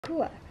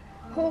Kua,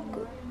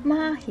 hoku,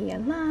 mahi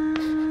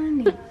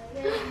alani.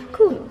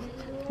 Kulu,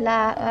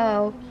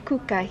 la'au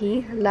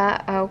kukahi,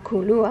 la'au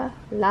kulua,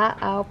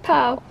 la'au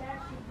pau.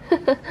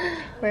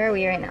 Where are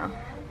we right now?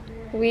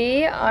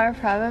 We are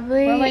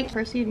probably... We're like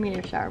first you'd meet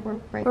a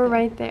shower. We're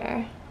right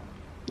there.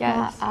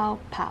 Yes. La'au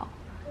pau.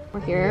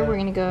 We're here. We're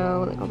gonna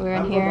go like all the way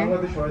around here, and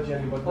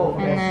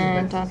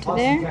then down to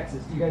there,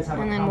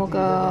 and then we'll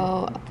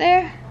go up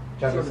there,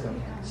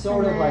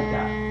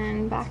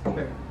 and back.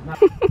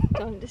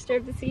 Don't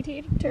disturb the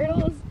sea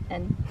turtles,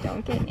 and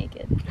don't get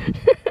naked.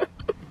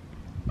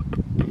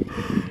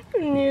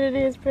 Nudity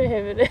is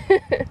prohibited.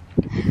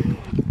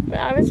 But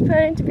I was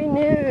planning to be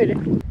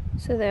nude.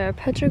 So there are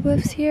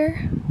petroglyphs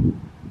here.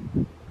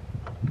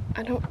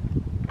 I don't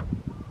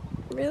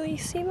really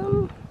see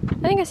them.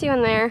 I think I see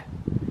one there.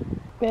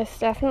 This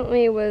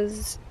definitely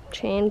was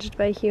changed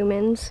by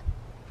humans.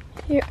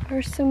 Here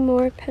are some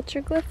more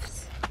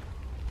petroglyphs.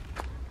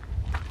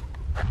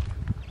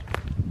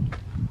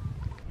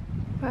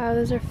 Wow,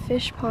 those are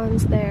fish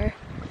ponds there.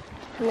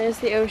 And there's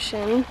the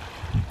ocean.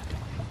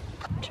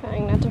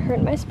 Trying not to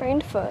hurt my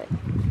sprained foot.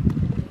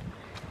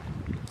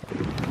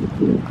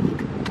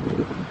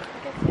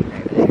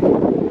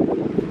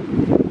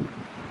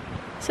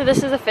 So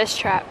this is a fish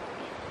trap.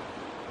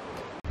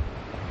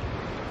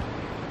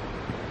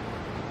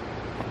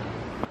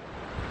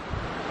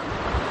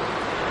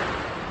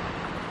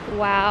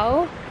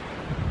 Wow.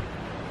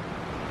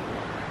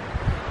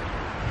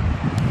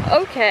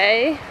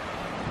 Okay.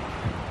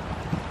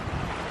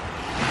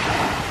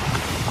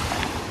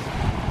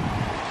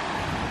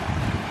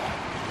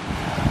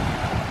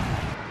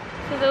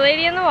 So the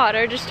lady in the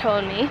water just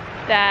told me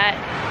that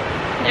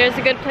there's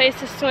a good place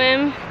to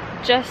swim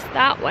just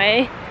that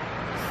way.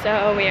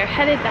 So we are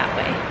headed that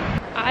way.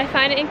 I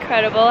find it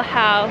incredible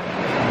how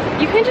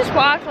you can just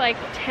walk like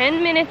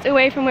 10 minutes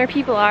away from where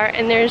people are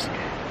and there's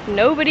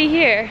nobody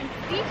here.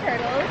 Sea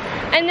turtles.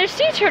 And there's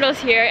sea turtles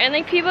here, and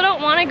like people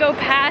don't want to go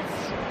past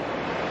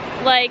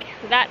like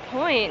that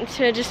point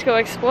to just go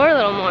explore a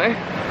little more.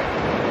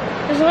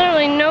 There's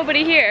literally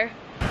nobody here.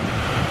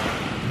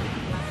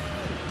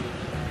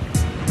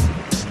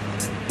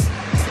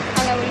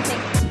 Okay, what do you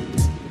think?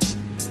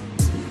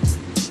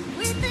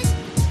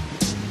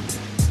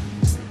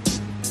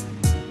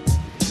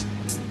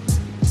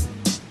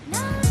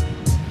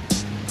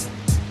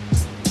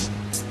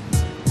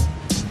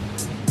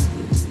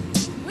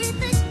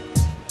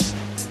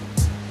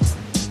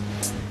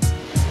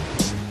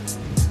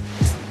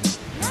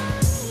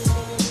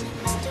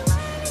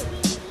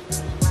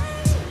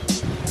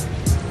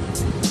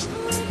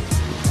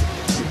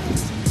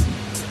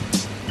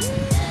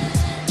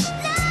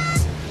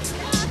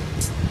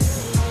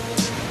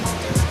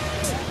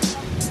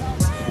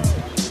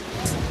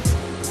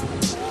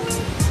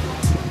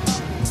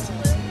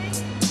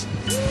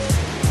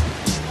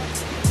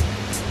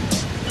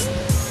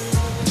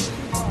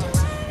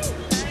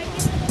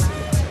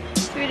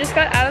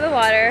 Got out of the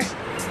water,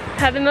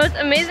 had the most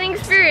amazing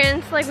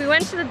experience. Like we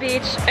went to the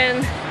beach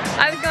and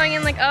I was going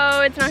in like, oh,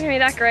 it's not gonna be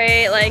that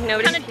great, like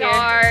nobody's here. Kind of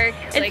dark.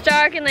 It's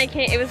dark and like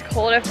it was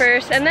cold at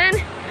first, and then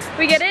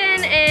we get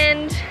in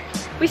and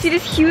we see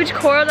this huge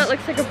coral that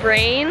looks like a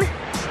brain,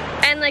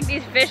 and like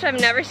these fish I've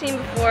never seen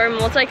before,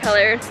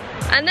 multicolored.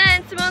 And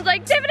then Simone's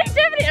like, Tiffany,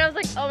 Tiffany! And I was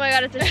like, oh my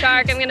god, it's a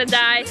shark, I'm gonna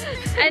die.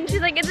 And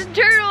she's like, it's a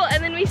turtle.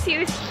 And then we see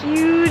this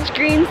huge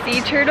green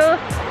sea turtle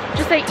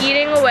just like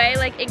eating away,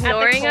 like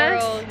ignoring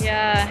us.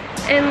 Yeah.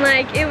 And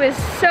like, it was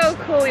so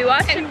cool. We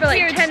watched it for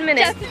like 10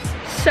 minutes.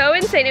 So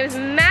insane, it was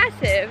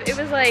massive. It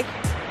was like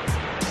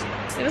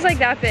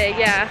that big,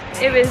 yeah.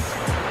 It was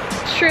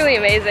truly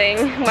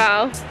amazing,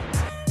 wow.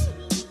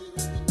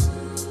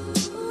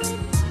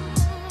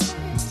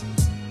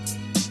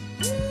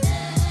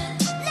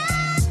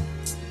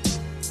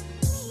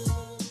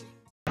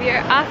 We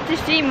are off to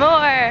see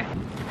more.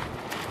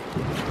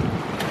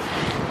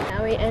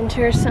 Now we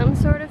enter some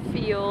sort of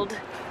field.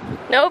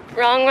 Nope,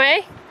 wrong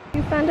way.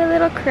 We found a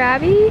little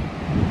crabby.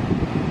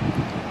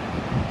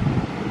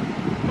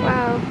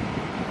 Wow.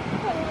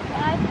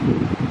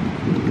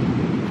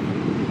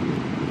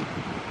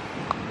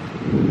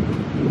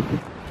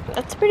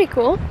 That's pretty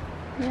cool.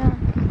 Yeah.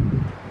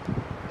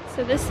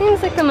 So this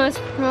seems like the most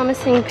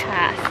promising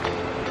path.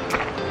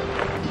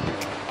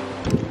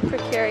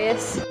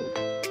 Precarious.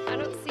 I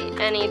don't see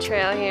any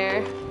trail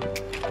here.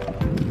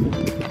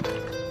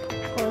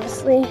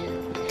 Honestly,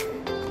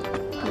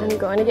 I'm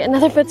going to get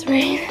another foot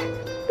sprain.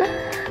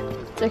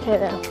 It's okay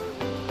though.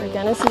 We're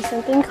gonna see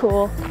something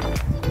cool.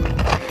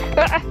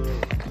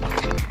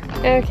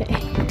 Okay.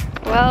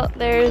 Well,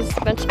 there's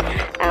a bunch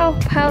of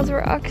piles of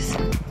rocks.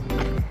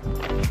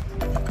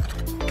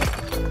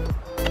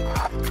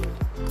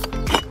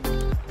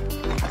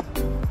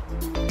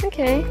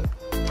 Okay.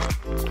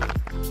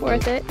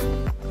 Worth it.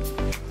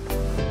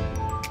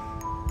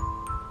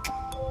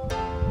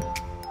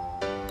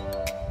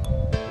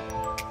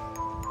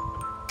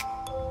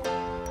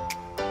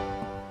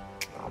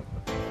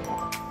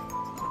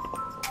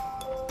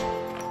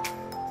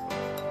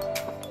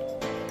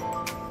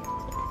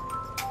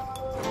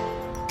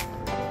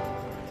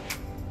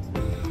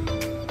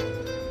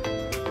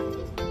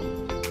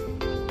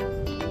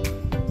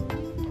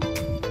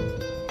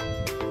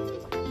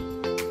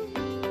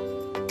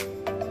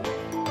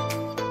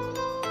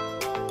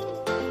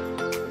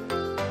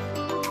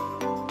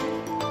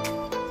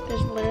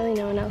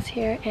 animals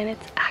here, and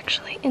it's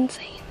actually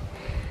insane.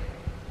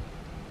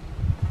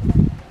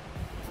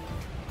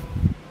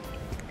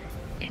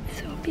 It's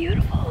so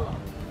beautiful.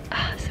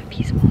 Ah, so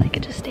peaceful. I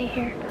could just stay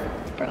here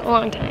for a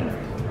long time.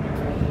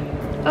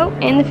 Oh,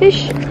 and the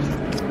fish.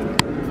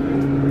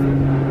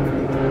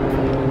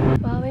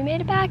 Well, we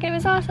made it back and it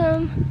was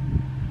awesome.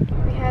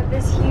 We have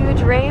this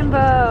huge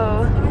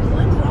rainbow.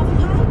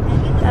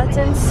 That's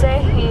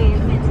insane.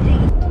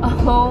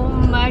 Oh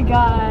my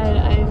god,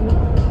 I'm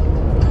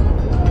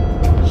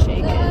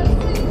shaken.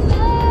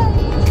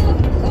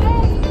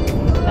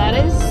 That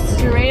is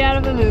straight out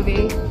of a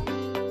movie.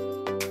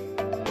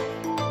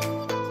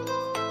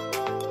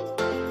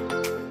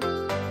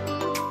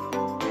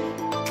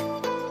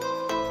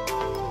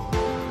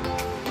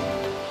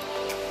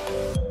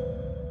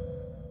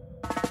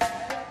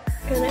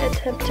 I'm gonna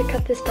attempt to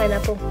cut this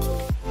pineapple.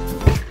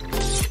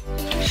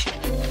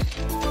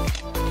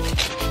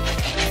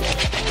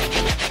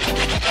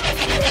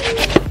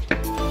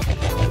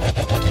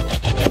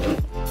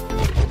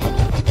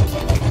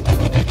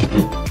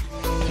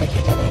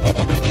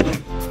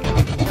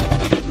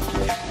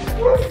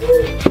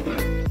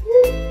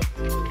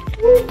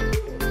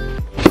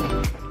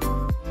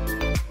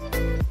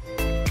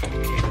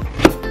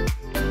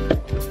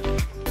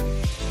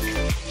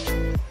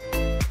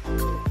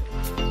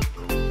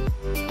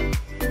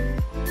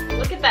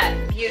 That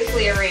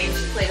beautifully arranged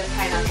plate of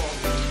pineapple.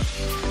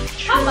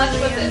 How much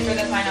was it for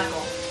the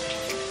pineapple?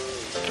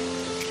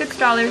 $6.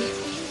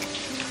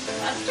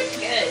 That's pretty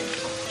good.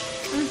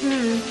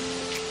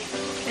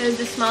 It was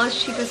the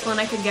smallest, cheapest one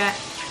I could get.